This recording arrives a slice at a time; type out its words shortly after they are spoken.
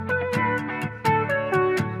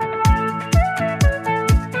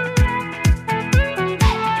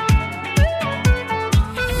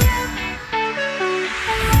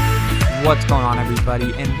What's going on,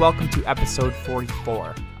 everybody, and welcome to episode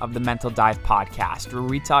 44 of the Mental Dive podcast, where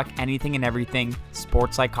we talk anything and everything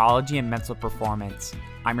sports psychology and mental performance.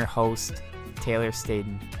 I'm your host, Taylor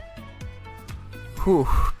Staden.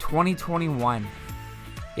 2021.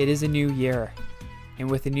 It is a new year, and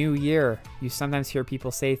with a new year, you sometimes hear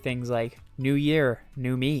people say things like, new year,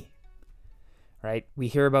 new me, right? We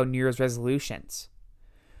hear about New Year's resolutions.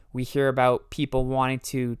 We hear about people wanting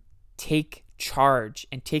to take charge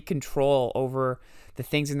and take control over the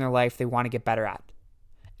things in their life they want to get better at.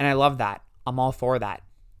 And I love that. I'm all for that.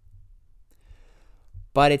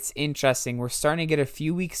 But it's interesting. We're starting to get a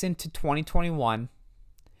few weeks into 2021.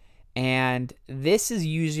 And this is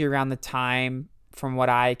usually around the time, from what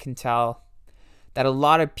I can tell, that a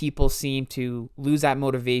lot of people seem to lose that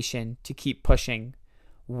motivation to keep pushing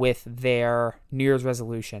with their New Year's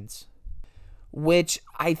resolutions, which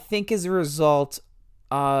I think is a result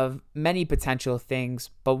of many potential things.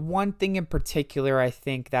 But one thing in particular I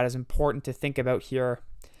think that is important to think about here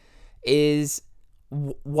is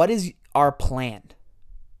what is our plan,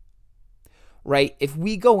 right? If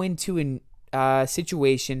we go into a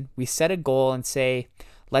situation, we set a goal and say,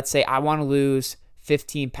 let's say I want to lose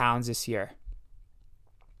 15 pounds this year,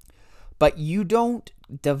 but you don't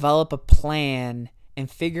develop a plan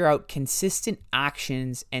and figure out consistent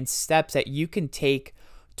actions and steps that you can take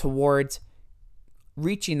towards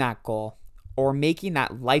reaching that goal or making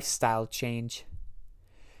that lifestyle change,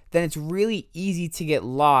 then it's really easy to get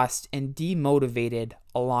lost and demotivated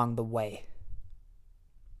along the way.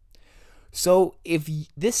 So if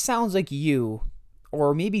this sounds like you,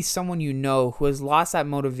 or maybe someone you know who has lost that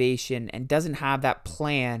motivation and doesn't have that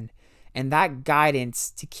plan and that guidance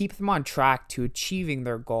to keep them on track to achieving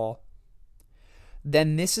their goal,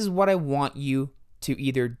 then this is what I want you to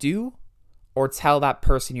either do or tell that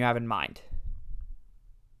person you have in mind.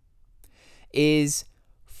 Is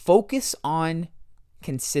focus on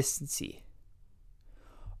consistency.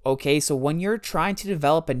 Okay, so when you're trying to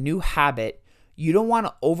develop a new habit, you don't want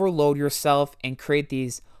to overload yourself and create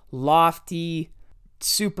these lofty,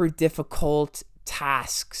 super difficult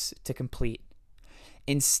tasks to complete.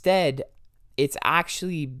 Instead, it's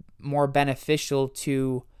actually more beneficial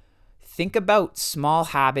to think about small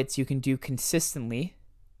habits you can do consistently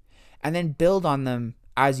and then build on them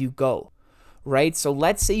as you go. Right? So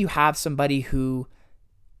let's say you have somebody who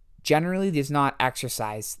generally does not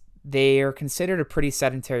exercise. They are considered a pretty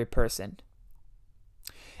sedentary person.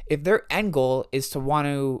 If their end goal is to want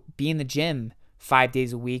to be in the gym 5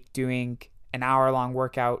 days a week doing an hour-long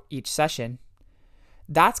workout each session,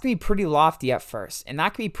 that's going to be pretty lofty at first, and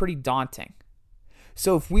that can be pretty daunting.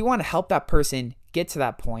 So if we want to help that person get to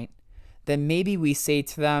that point, then maybe we say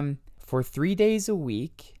to them, for 3 days a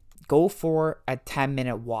week, go for a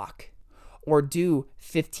 10-minute walk. Or do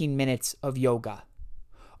 15 minutes of yoga,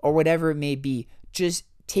 or whatever it may be. Just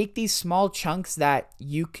take these small chunks that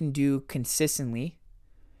you can do consistently,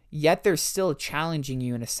 yet they're still challenging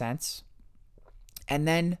you in a sense, and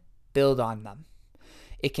then build on them.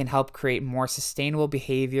 It can help create more sustainable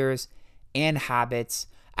behaviors and habits,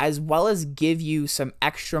 as well as give you some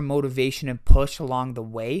extra motivation and push along the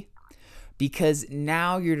way, because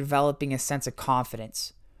now you're developing a sense of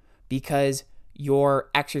confidence, because you're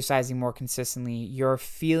exercising more consistently, you're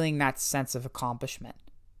feeling that sense of accomplishment.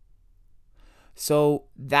 So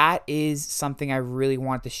that is something I really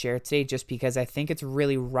want to share today, just because I think it's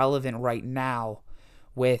really relevant right now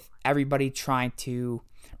with everybody trying to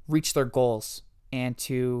reach their goals and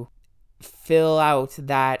to fill out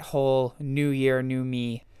that whole new year, new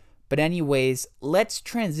me. But anyways, let's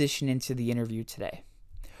transition into the interview today.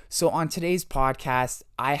 So on today's podcast,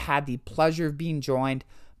 I had the pleasure of being joined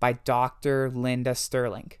by Dr. Linda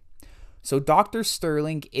Sterling. So Dr.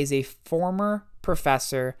 Sterling is a former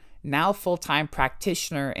professor, now full-time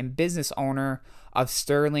practitioner and business owner of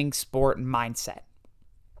Sterling Sport Mindset.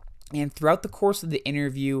 And throughout the course of the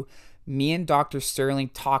interview, me and Dr. Sterling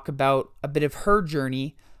talk about a bit of her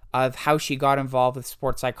journey of how she got involved with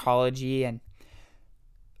sports psychology. And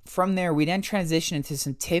from there, we then transition into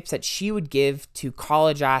some tips that she would give to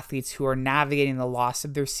college athletes who are navigating the loss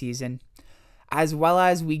of their season, as well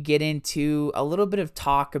as we get into a little bit of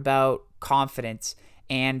talk about confidence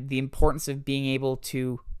and the importance of being able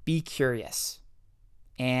to be curious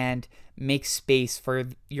and make space for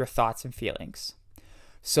your thoughts and feelings.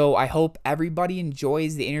 So I hope everybody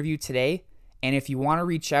enjoys the interview today. And if you want to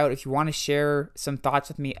reach out, if you want to share some thoughts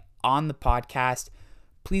with me on the podcast,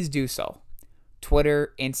 please do so.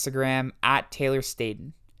 Twitter, Instagram, at Taylor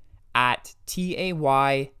Staden, at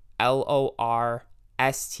TaylorStaden.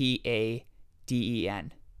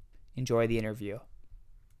 Enjoy the interview.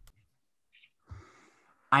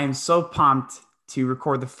 I am so pumped to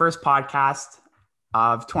record the first podcast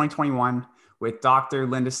of 2021 with Dr.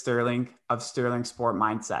 Linda Sterling of Sterling Sport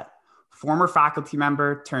Mindset, former faculty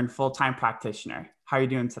member turned full-time practitioner. How are you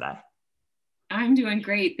doing today? I'm doing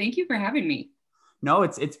great. Thank you for having me. No,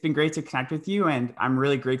 it's been great to connect with you, and I'm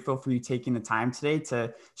really grateful for you taking the time today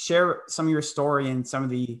to share some of your story and some of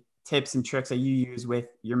the tips and tricks that you use with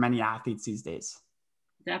your many athletes these days.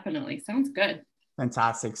 Definitely. Sounds good.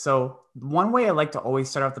 Fantastic. So one way I like to always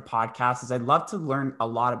start off the podcast is I'd love to learn a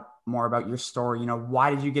lot more about your story. You know,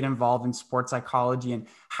 why did you get involved in sports psychology and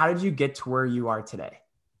how did you get to where you are today?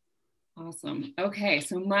 Awesome. Okay.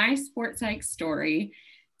 So my sports psych story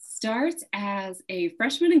starts as a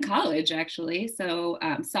freshman in college, actually. So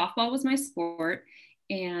softball was my sport.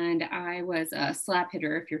 And I was a slap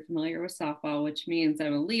hitter, if you're familiar with softball, which means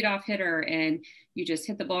I'm a leadoff hitter and you just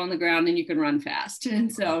hit the ball on the ground and you can run fast.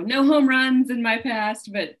 And so no home runs in my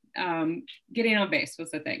past, but getting on base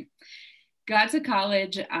was the thing. Got to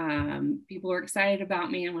college, people were excited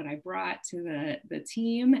about me and what I brought to the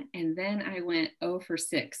team. And then I went 0 for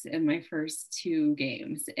 6 in my first 2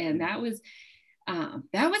 games. And that was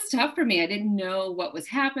tough for me. I didn't know what was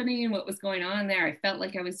happening, what was going on there. I felt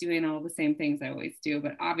like I was doing all the same things I always do,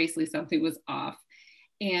 but obviously something was off.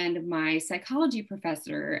 And my psychology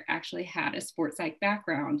professor actually had a sports psych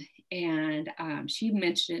background. And she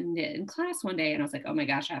mentioned it in class one day. And I was like, oh my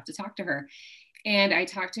gosh, I have to talk to her. And I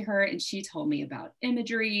talked to her and she told me about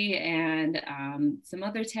imagery and some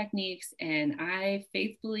other techniques. And I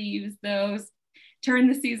faithfully used those, turned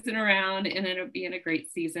the season around, and ended up being a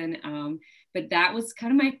great season. But that was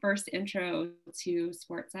kind of my first intro to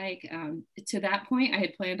sports psych. To that point, I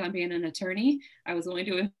had planned on being an attorney. I was only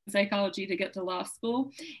doing psychology to get to law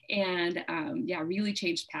school. And really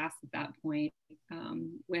changed paths at that point.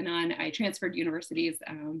 I transferred universities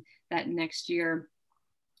that next year.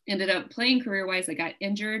 Ended up playing career-wise. I got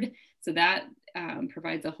injured. So that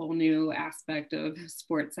provides a whole new aspect of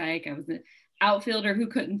sports psych. I was an outfielder who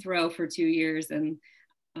couldn't throw for 2 years. And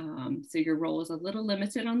so your role is a little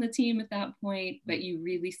limited on the team at that point, but you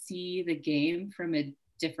really see the game from a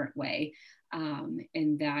different way.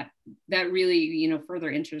 And that really, further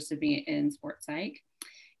interested me in sports psych.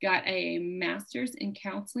 Got a master's in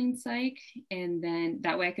counseling psych, and then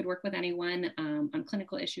that way I could work with anyone on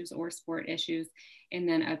clinical issues or sport issues, and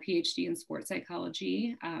then a PhD in sports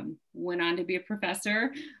psychology. Went on to be a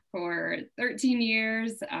professor for 13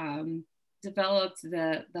 years, developed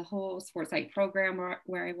the whole sports psych program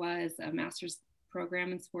where I was, a master's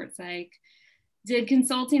program in sports psych. Did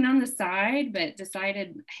consulting on the side, but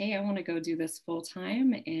decided, hey, I want to go do this full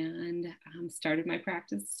time, and started my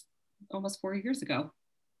practice almost 4 years ago.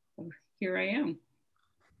 Here I am.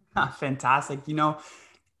 Fantastic.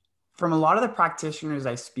 From a lot of the practitioners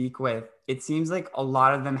I speak with, it seems like a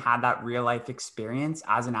lot of them had that real life experience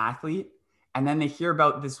as an athlete. And then they hear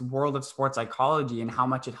about this world of sports psychology and how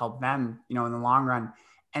much it helped them, in the long run.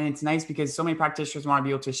 And it's nice because so many practitioners want to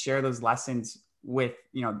be able to share those lessons with,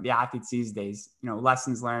 the athletes these days,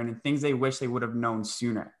 lessons learned and things they wish they would have known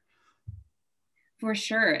sooner. For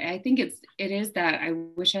sure. I think it is that I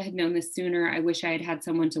wish I had known this sooner. I wish I had had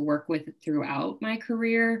someone to work with throughout my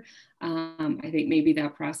career. I think maybe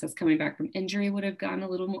that process coming back from injury would have gone a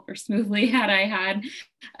little more smoothly had I had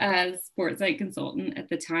a sports psych consultant at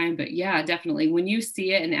the time. But yeah, definitely. When you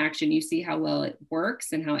see it in action, you see how well it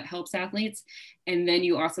works and how it helps athletes. And then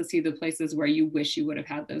you also see the places where you wish you would have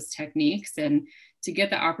had those techniques. And to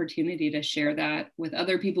get the opportunity to share that with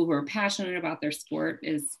other people who are passionate about their sport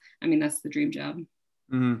that's the dream job.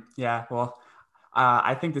 Mm-hmm. Yeah, well,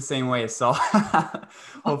 I think the same way. So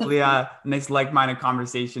hopefully a nice like-minded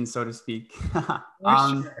conversation, so to speak.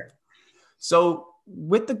 Sure. So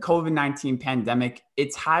with the COVID-19 pandemic,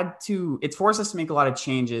 it's forced us to make a lot of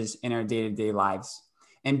changes in our day-to-day lives.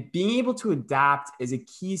 And being able to adapt is a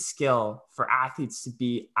key skill for athletes to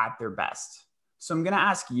be at their best. So I'm going to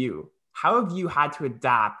ask you, how have you had to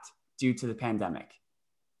adapt due to the pandemic?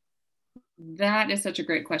 That is such a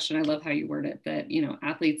great question. I love how you word it, that,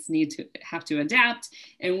 athletes have to adapt,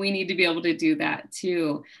 and we need to be able to do that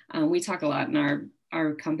too. We talk a lot in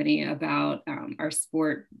our company about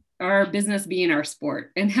our business being our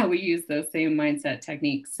sport, and how we use those same mindset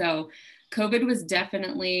techniques. So COVID is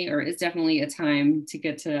definitely a time to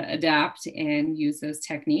get to adapt and use those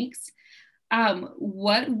techniques.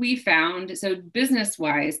 What we found, so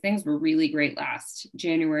business-wise, things were really great last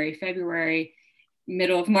January, February.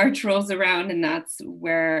 Middle of March rolls around, and that's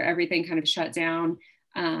where everything kind of shut down.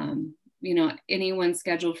 Anyone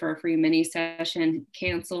scheduled for a free mini session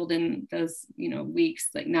canceled in those, weeks,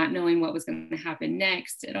 like not knowing what was going to happen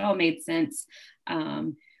next. It all made sense.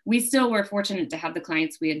 we still were fortunate to have the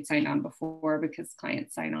clients we had signed on before, because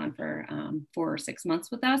clients sign on for 4 or 6 months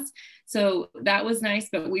with us. So that was nice,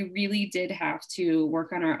 but we really did have to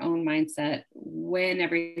work on our own mindset when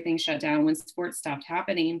everything shut down, when sports stopped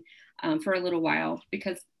happening for a little while,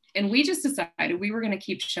 and we just decided we were going to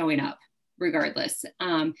keep showing up regardless.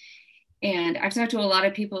 And I've talked to a lot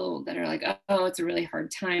of people that are like, oh, it's a really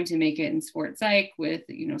hard time to make it in sports psych with,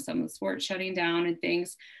 some of the sports shutting down and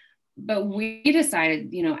things. But we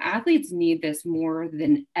decided, athletes need this more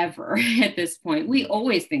than ever at this point. We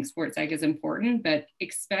always think sports psych is important, but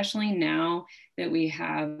especially now that we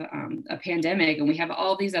have a pandemic and we have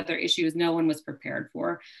all these other issues no one was prepared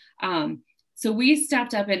for. So we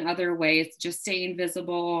stepped up in other ways, just staying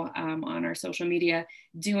visible on our social media,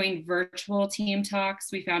 doing virtual team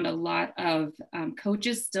talks. We found a lot of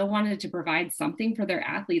coaches still wanted to provide something for their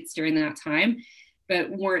athletes during that time,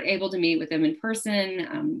 but weren't able to meet with them in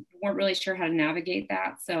person, weren't really sure how to navigate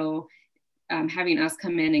that. So having us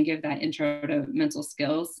come in and give that intro to mental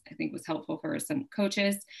skills, I think was helpful for some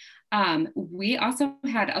coaches. We also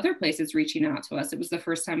had other places reaching out to us. It was the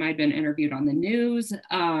first time I'd been interviewed on the news.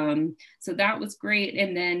 So that was great.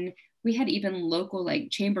 And then we had even local, like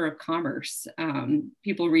Chamber of Commerce,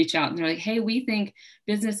 people reach out and they're like, hey, we think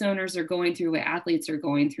business owners are going through what athletes are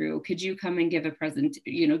going through. Could you come and give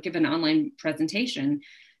give an online presentation?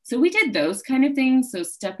 So we did those kind of things. So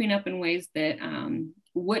stepping up in ways that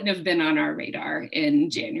wouldn't have been on our radar in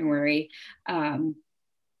January.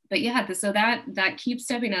 But yeah, so that keep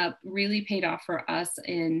stepping up really paid off for us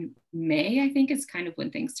in May, I think, is kind of when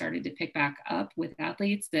things started to pick back up with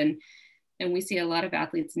athletes. And we see a lot of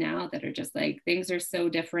athletes now that are just like, things are so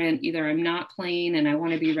different. Either I'm not playing and I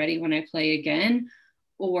want to be ready when I play again,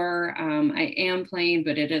 or I am playing,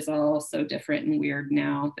 but it is all so different and weird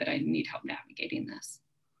now that I need help navigating this.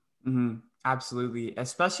 Mm-hmm. Absolutely.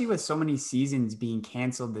 Especially with so many seasons being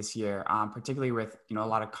canceled this year, particularly with, a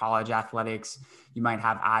lot of college athletics. You might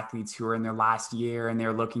have athletes who are in their last year and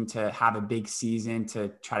they're looking to have a big season to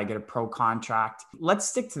try to get a pro contract. Let's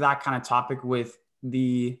stick to that kind of topic with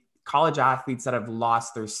the college athletes that have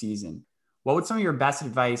lost their season. What would some of your best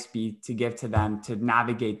advice be to give to them to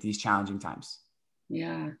navigate these challenging times?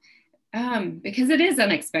 Yeah. Because it is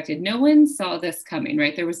unexpected. No one saw this coming,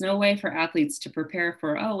 right? There was no way for athletes to prepare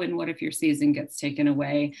for, and what if your season gets taken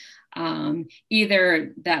away?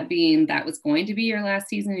 Either that being that was going to be your last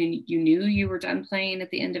season and you knew you were done playing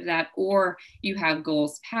at the end of that, or you have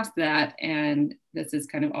goals past that and this has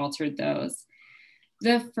kind of altered those.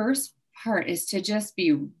 The first part is to just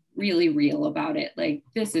be really real about it. Like,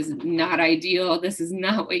 this is not ideal. This is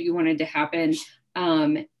not what you wanted to happen.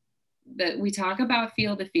 That we talk about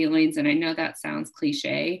feel the feelings, and I know that sounds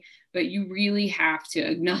cliche, but you really have to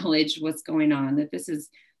acknowledge what's going on, that this is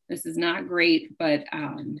not great. But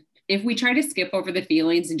if we try to skip over the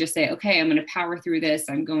feelings and just say, okay, I'm going to power through this,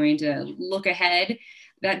 I'm going to look ahead,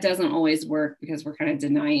 that doesn't always work, because we're kind of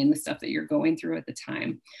denying the stuff that you're going through at the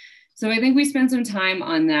time. So I think we spent some time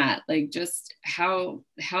on that, like, just how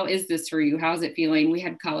is this for you? How's it feeling? We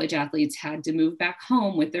had college athletes had to move back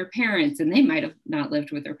home with their parents, and they might have not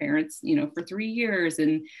lived with their parents, for 3 years,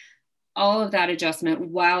 and all of that adjustment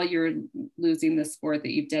while you're losing the sport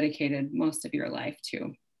that you've dedicated most of your life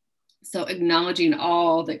to. So acknowledging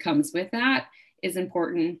all that comes with that is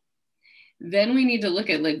important. Then we need to look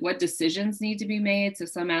at, like, what decisions need to be made. So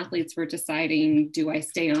some athletes were deciding, do I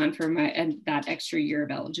stay on for that extra year of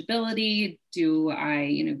eligibility? Do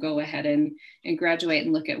I, go ahead and graduate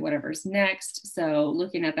and look at whatever's next? So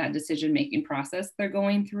looking at that decision-making process they're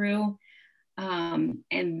going through. And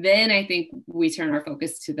then I think we turn our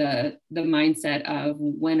focus to the mindset of,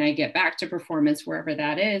 when I get back to performance, wherever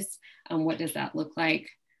that is, what does that look like?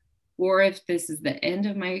 Or if this is the end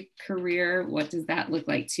of my career, what does that look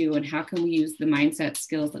like too? And how can we use the mindset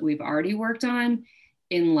skills that we've already worked on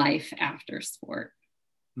in life after sport?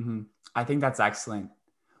 Mm-hmm. I think that's excellent.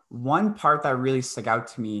 One part that really stuck out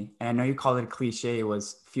to me, and I know you called it a cliche,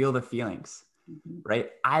 was feel the feelings, right?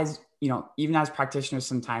 As, even as practitioners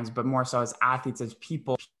sometimes, but more so as athletes, as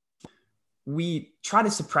people, we try to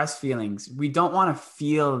suppress feelings. We don't want to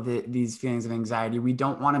feel these feelings of anxiety. We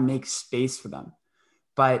don't want to make space for them.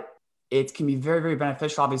 But it can be very, very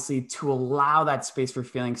beneficial, obviously, to allow that space for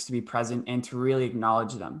feelings to be present and to really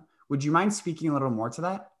acknowledge them. Would you mind speaking a little more to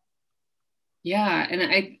that? Yeah. And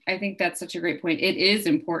I think that's such a great point. It is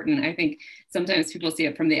important. I think sometimes people see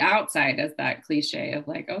it from the outside as that cliche of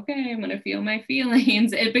like, okay, I'm going to feel my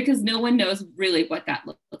feelings, because no one knows really what that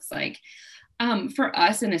looks like. For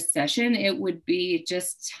us in a session, it would be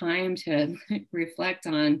just time to reflect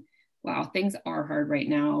on, wow, things are hard right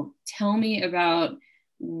now. Tell me about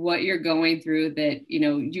what you're going through, that, you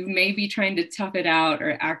know, you may be trying to tough it out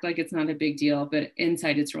or act like it's not a big deal, but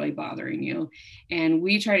inside it's really bothering you. And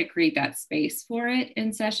we try to create that space for it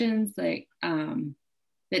in sessions, like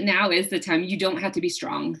that now is the time. You don't have to be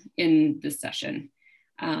strong in the session.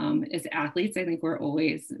 As athletes, I think we're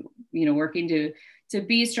always, you know, working to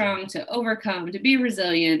be strong, to overcome, to be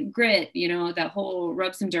resilient, grit, you know, that whole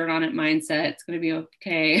rub some dirt on it mindset. It's going to be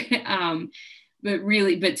okay.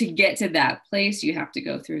 But to get to that place, you have to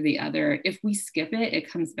go through the other. If we skip it,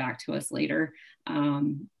 it comes back to us later.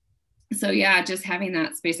 So yeah, just having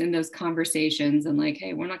that space in those conversations and like,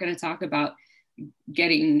 hey, we're not going to talk about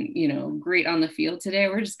getting, you know, great on the field today.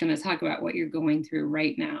 We're just going to talk about what you're going through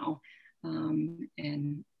right now.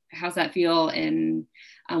 And how's that feel? And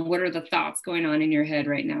what are the thoughts going on in your head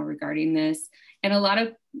right now regarding this? And a lot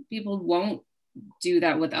of people won't do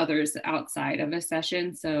that with others outside of a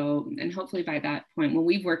session. So, and hopefully by that point, when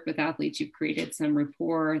we've worked with athletes, you've created some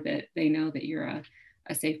rapport that they know that you're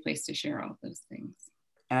a safe place to share all those things.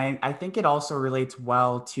 And I think it also relates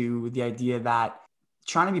well to the idea that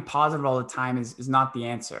trying to be positive all the time is not the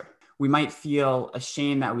answer. We might feel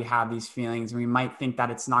ashamed that we have these feelings, and we might think that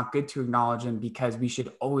it's not good to acknowledge them because we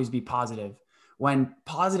should always be positive, when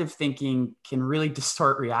positive thinking can really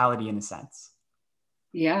distort reality in a sense.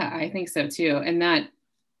 Yeah, I think so too. And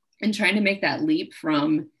trying to make that leap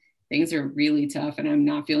from things are really tough and I'm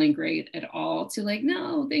not feeling great at all to like,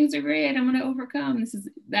 no, things are great. I'm going to overcome.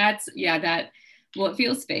 It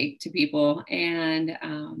feels fake to people. And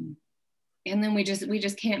then we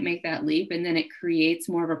just can't make that leap. And then it creates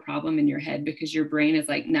more of a problem in your head because your brain is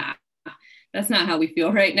like, nah, that's not how we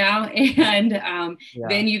feel right now. And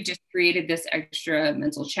then you've just created this extra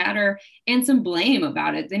mental chatter and some blame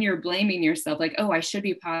about it. Then you're blaming yourself like, oh, I should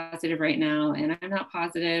be positive right now. And I'm not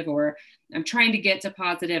positive, or I'm trying to get to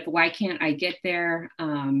positive. Why can't I get there?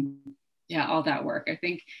 All that work. I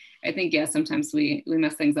think, yeah, sometimes we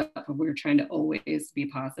mess things up when we're trying to always be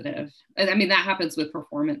positive. I mean, that happens with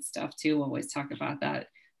performance stuff too. We'll always talk about that.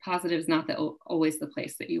 Positive is not always the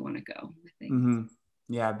place that you want to go, I think. Mm-hmm.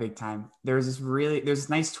 Yeah, big time. There's this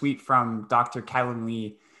nice tweet from Dr. Kevin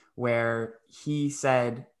Lee where he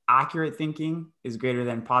said, accurate thinking is greater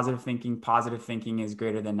than positive thinking. Positive thinking is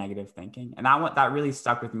greater than negative thinking. And that really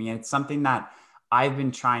stuck with me. And it's something that I've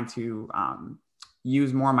been trying to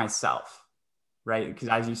use more myself, right? Because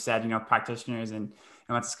as you said, you know, practitioners and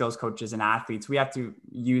mental skills coaches and athletes, we have to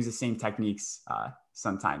use the same techniques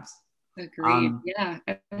sometimes. Agreed. I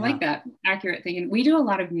like that. Accurate thinking. We do a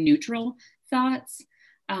lot of neutral thoughts.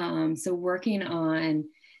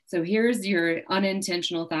 So here's your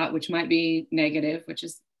unintentional thought, which might be negative, which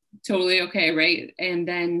is totally okay, right? And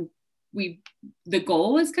then the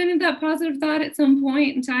goal is kind of that positive thought at some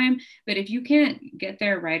point in time. But if you can't get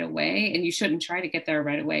there right away, and you shouldn't try to get there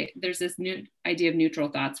right away, there's this new idea of neutral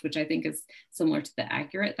thoughts, which I think is similar to the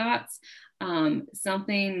accurate thoughts.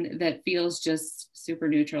 Something that feels just super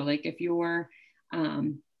neutral. Like if you're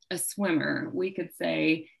a swimmer, we could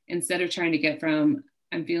say, instead of trying to get from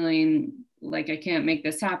I'm feeling like I can't make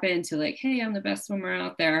this happen to like, hey, I'm the best swimmer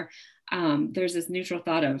out there. There's this neutral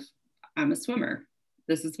thought of I'm a swimmer.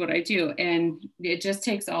 This is what I do. And it just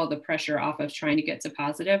takes all the pressure off of trying to get to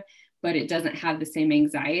positive, but it doesn't have the same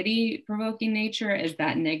anxiety provoking nature as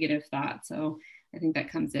that negative thought. So I think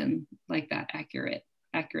that comes in like that accurate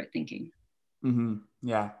thinking. Mm-hmm.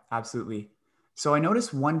 Yeah, absolutely. So I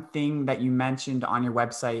noticed one thing that you mentioned on your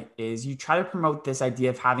website is you try to promote this idea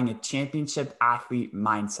of having a championship athlete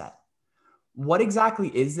mindset. What exactly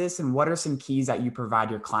is this, and what are some keys that you provide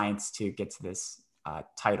your clients to get to this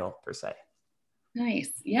title per se? Nice.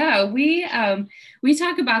 Yeah, we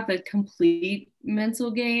talk about the complete mental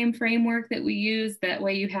game framework that we use. That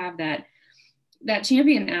way you have that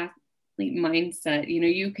champion athlete mindset. You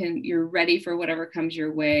know, you're ready for whatever comes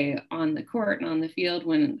your way on the court and on the field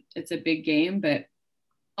when it's a big game, but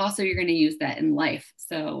also you're going to use that in life.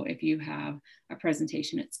 So if you have a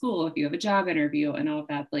presentation at school, if you have a job interview and all of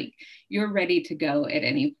that, like you're ready to go at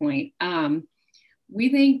any point. We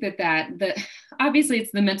think that obviously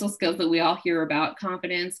it's the mental skills that we all hear about: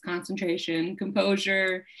 confidence, concentration,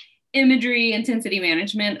 composure, imagery, intensity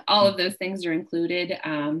management. All of those things are included.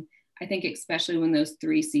 I think especially when those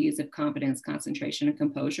 3 C's of confidence, concentration, and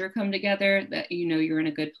composure come together, that you know you're in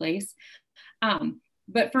a good place.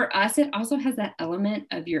 But for us, it also has that element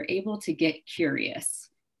of you're able to get curious.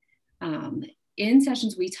 In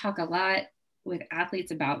sessions, we talk a lot with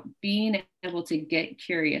athletes about being able to get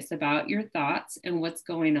curious about your thoughts and what's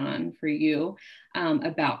going on for you,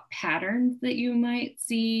 about patterns that you might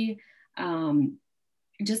see,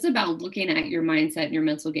 just about looking at your mindset and your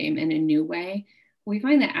mental game in a new way. we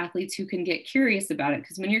find that athletes who can get curious about it,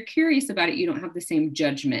 because when you're curious about it, you don't have the same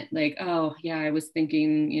judgment. Like, oh yeah, I was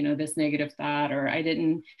thinking, this negative thought, or I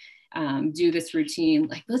didn't do this routine.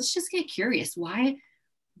 Like, let's just get curious. Why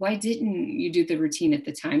didn't you do the routine at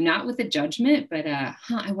the time? Not with a judgment, but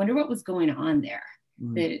I wonder what was going on there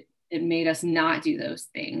that it made us not do those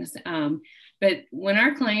things. But when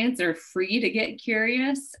our clients are free to get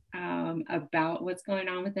curious about what's going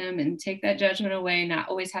on with them and take that judgment away, not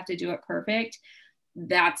always have to do it perfect,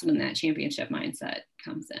 that's when that championship mindset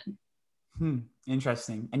comes in.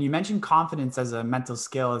 Interesting. And you mentioned confidence as a mental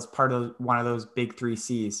skill as part of one of those big 3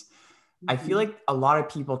 C's. I feel like a lot of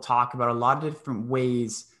people talk about a lot of different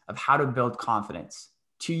ways of how to build confidence.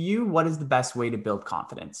 To you, what is the best way to build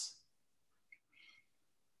confidence?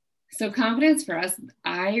 So confidence for us,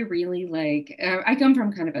 I really like, I come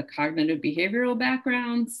from kind of a cognitive behavioral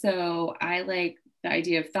background. So I like the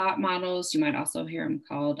idea of thought models. You might also hear them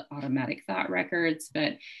called automatic thought records.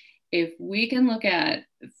 But if we can look at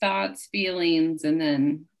thoughts, feelings, and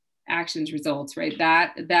then actions, results, right?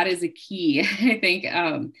 That is a key. I think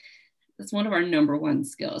that's one of our number one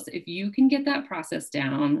skills. If you can get that process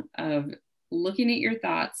down of looking at your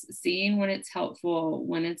thoughts, seeing when it's helpful,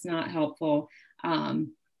 when it's not helpful,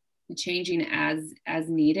 changing as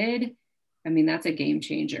needed. I mean, that's a game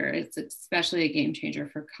changer. It's especially a game changer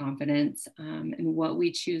for confidence and what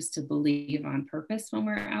we choose to believe on purpose when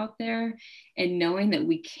we're out there, and knowing that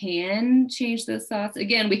we can change those thoughts.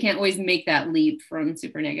 Again, we can't always make that leap from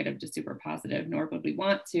super negative to super positive, nor would we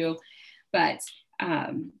want to. But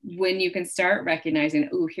when you can start recognizing,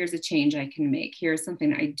 oh, here's a change I can make. Here's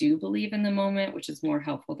something I do believe in the moment, which is more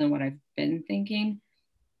helpful than what I've been thinking.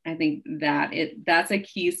 I think that's a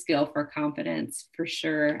key skill for confidence for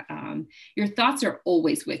sure. Your thoughts are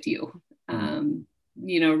always with you,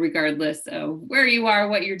 regardless of where you are,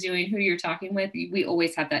 what you're doing, who you're talking with. We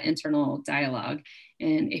always have that internal dialogue.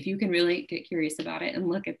 And if you can really get curious about it and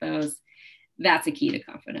look at those, that's a key to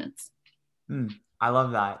confidence. I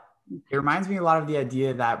love that. It reminds me a lot of the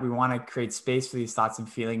idea that we want to create space for these thoughts and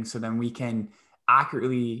feelings so then we can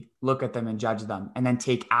accurately look at them and judge them and then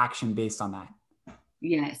take action based on that.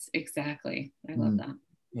 Yes, exactly. I love that.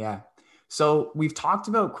 Yeah. So we've talked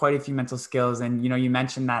about quite a few mental skills, and, you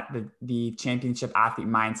mentioned that the championship athlete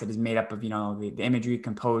mindset is made up of, the imagery,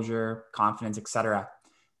 composure, confidence, etc.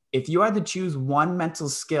 If you had to choose one mental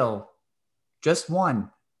skill, just one,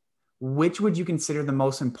 which would you consider the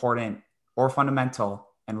most important or fundamental,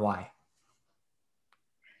 and why?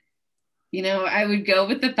 I would go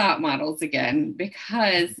with the thought models again,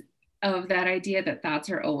 because of that idea that thoughts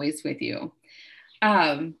are always with you.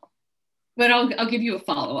 But I'll give you a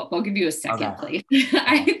follow-up. I'll give you a second place.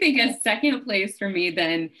 I think a second place for me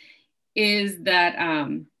then is that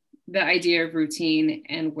the idea of routine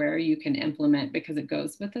and where you can implement, because it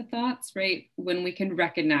goes with the thoughts, right? When we can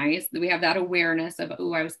recognize that we have that awareness of,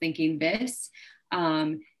 oh, I was thinking this,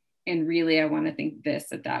 and really I want to think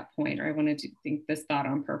this at that point, or I wanted to think this thought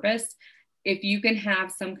on purpose. If you can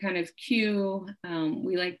have some kind of cue,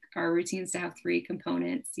 we like our routines to have 3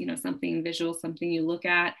 components, something visual, something you look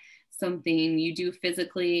at, something you do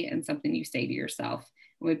physically, and something you say to yourself.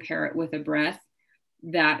 And we pair it with a breath.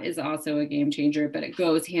 That is also a game changer, but it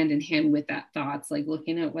goes hand in hand with that thoughts, like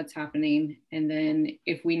looking at what's happening. And then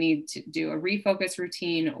if we need to do a refocus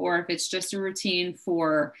routine, or if it's just a routine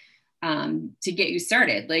for, to get you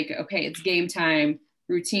started, like, okay, it's game time,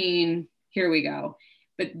 routine, here we go.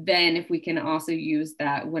 But then if we can also use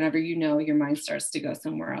that whenever your mind starts to go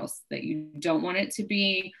somewhere else that you don't want it to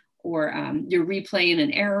be, or you're replaying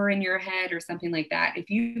an error in your head or something like that,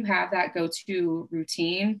 if you have that go-to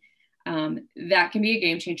routine, that can be a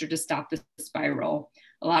game changer to stop the spiral.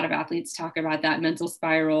 A lot of athletes talk about that mental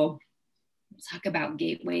spiral, talk about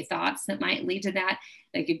gateway thoughts that might lead to that.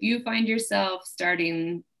 Like if you find yourself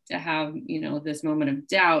starting to have, this moment of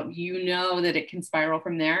doubt, that it can spiral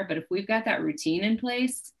from there. But if we've got that routine in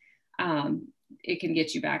place, it can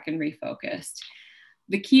get you back and refocused.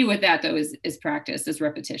 The key with that though is practice, is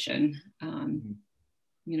repetition. Some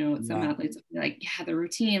athletes will be like, yeah, the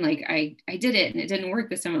routine, like I did it and it didn't work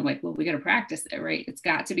this time. I'm like, well, we got to practice it, right? It's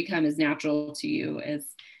got to become as natural to you as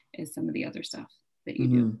some of the other stuff that you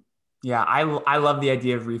do. Yeah, I love the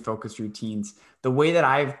idea of refocus routines. The way that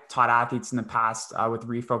I've taught athletes in the past with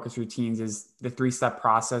refocus routines is the 3-step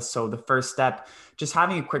process. So the first step, just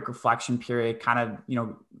having a quick reflection period, kind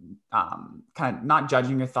of not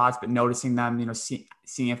judging your thoughts, but noticing them,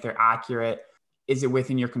 seeing if they're accurate. Is it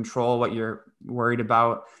within your control, what you're worried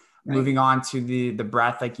about? Right. Moving on to the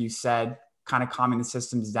breath, like you said, kind of calming the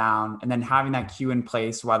systems down, and then having that cue in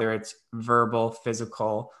place, whether it's verbal,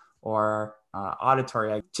 physical, or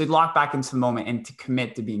auditory, to lock back into the moment and to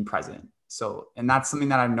commit to being present. So, and that's something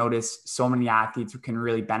that I've noticed so many athletes who can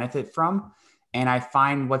really benefit from. And I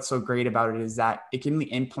find what's so great about it is that it can be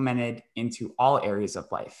implemented into all areas of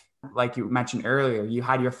life. Like you mentioned earlier, you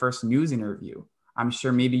had your first news interview. I'm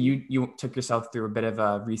sure maybe you took yourself through a bit of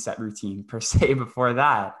a reset routine per se before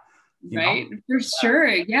that. Right. For sure.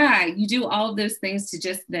 Yeah. You do all of those things to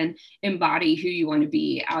just then embody who you want to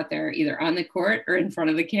be out there, either on the court or in front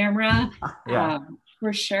of the camera. Yeah.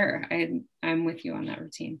 For sure. I'm with you on that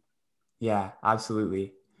routine. Yeah,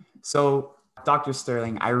 absolutely. So Dr.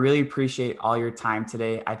 Sterling, I really appreciate all your time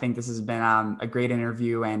today. I think this has been a great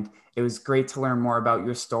interview, and it was great to learn more about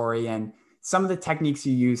your story and some of the techniques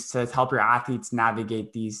you use to help your athletes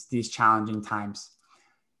navigate these challenging times.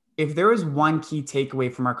 If there was one key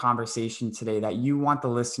takeaway from our conversation today that you want the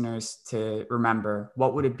listeners to remember,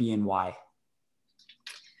 what would it be and why?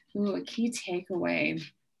 Ooh, a key takeaway.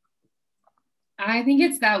 I think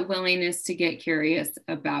it's that willingness to get curious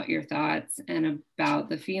about your thoughts and about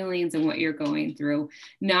the feelings and what you're going through,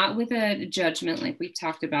 not with a judgment like we've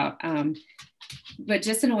talked about, but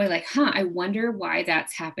just in a way like, I wonder why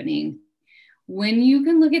that's happening. When you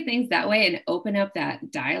can look at things that way and open up that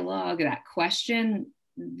dialogue, that question,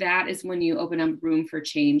 that is when you open up room for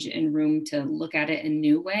change and room to look at it in a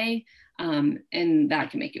new way. And that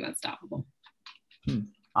can make you unstoppable.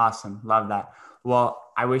 Awesome. Love that. Well,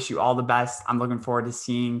 I wish you all the best. I'm looking forward to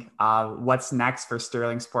seeing what's next for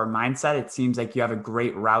Sterling Sport Mindset. It seems like you have a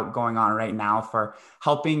great route going on right now for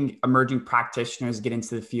helping emerging practitioners get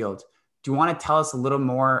into the field. Do you want to tell us a little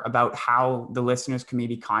more about how the listeners can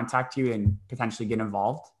maybe contact you and potentially get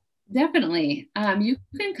involved? Definitely. You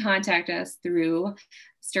can contact us through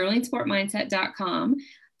sterlingsportmindset.com.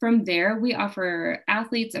 From there, we offer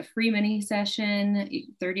athletes a free mini session,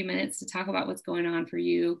 30 minutes to talk about what's going on for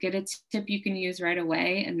you, get a tip you can use right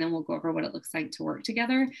away, and then we'll go over what it looks like to work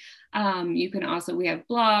together. You can also, we have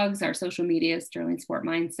blogs, our social media, Sterling Sport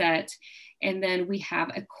Mindset, and then we have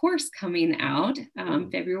a course coming out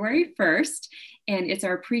February 1st, and it's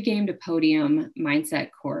our pregame to podium mindset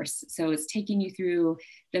course. So it's taking you through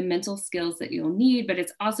the mental skills that you'll need, but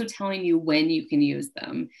it's also telling you when you can use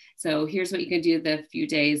them. So here's what you can do the few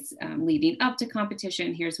days leading up to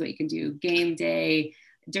competition. Here's what you can do game day,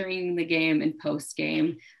 during the game, and post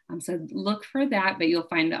game. So look for that, but you'll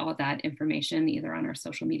find all that information either on our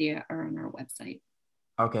social media or on our website.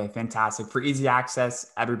 Okay, fantastic. For easy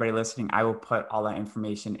access, everybody listening, I will put all that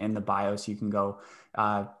information in the bio so you can go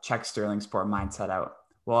check Sterling Sport Mindset out.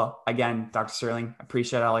 Well, again, Dr. Sterling,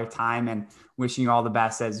 appreciate all your time and wishing you all the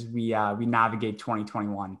best as we navigate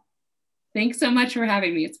 2021. Thanks so much for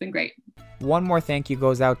having me. It's been great. One more thank you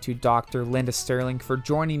goes out to Dr. Linda Sterling for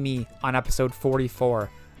joining me on episode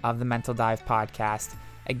 44 of the Mental Dive podcast.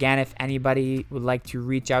 Again, if anybody would like to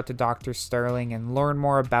reach out to Dr. Sterling and learn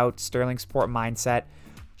more about Sterling Sport Mindset,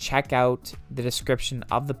 check out the description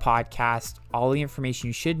of the podcast. All the information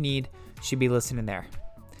you should need should be listed in there.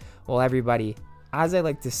 Well, everybody, as I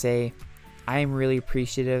like to say, I am really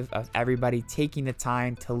appreciative of everybody taking the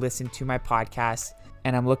time to listen to my podcast,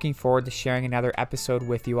 and I'm looking forward to sharing another episode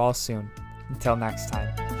with you all soon. Until next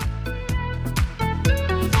time.